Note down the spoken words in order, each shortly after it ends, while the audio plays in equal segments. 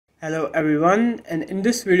Hello everyone, and in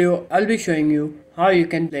this video I'll be showing you how you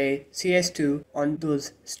can play CS2 on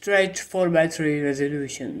those stretch 4:3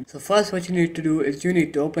 resolution. So first what you need to do is you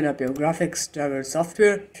need to open up your graphics driver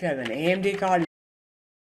software. If you have an AMD card,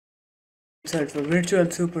 search for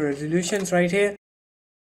virtual super resolutions right here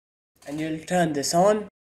and you'll turn this on.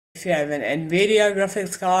 If you have an Nvidia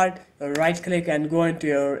graphics card, you'll right click and go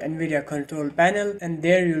into your Nvidia control panel, and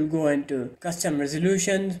there you'll go into custom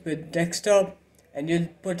resolutions with desktop and you'll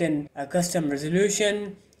put in a custom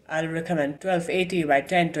resolution. I'll recommend 1280 by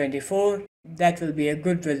 1024. That will be a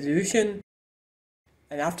good resolution.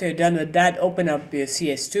 And after you're done with that, open up your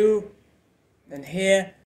CS2 and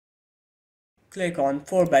here click on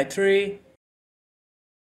 4:3,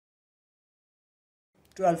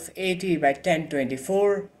 1280 by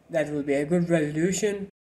 1024. That will be a good resolution.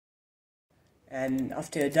 And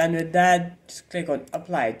after you're done with that, just click on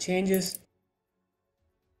apply changes.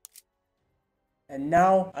 And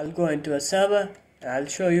now I'll go into a server and I'll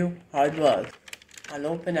show you how it works. I'll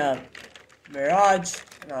open up Mirage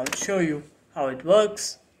and I'll show you how it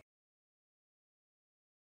works.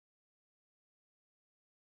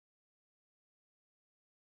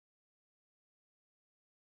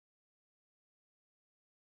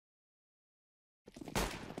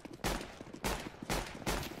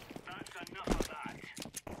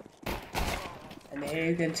 And here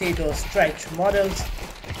you can see those stretch models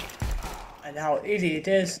and how easy it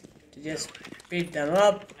is to just beat them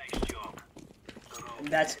up. And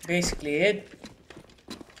that's basically it.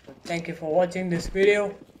 So thank you for watching this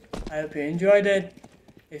video. I hope you enjoyed it.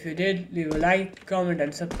 If you did, leave a like, comment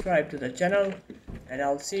and subscribe to the channel, and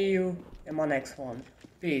I'll see you in my next one.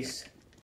 Peace.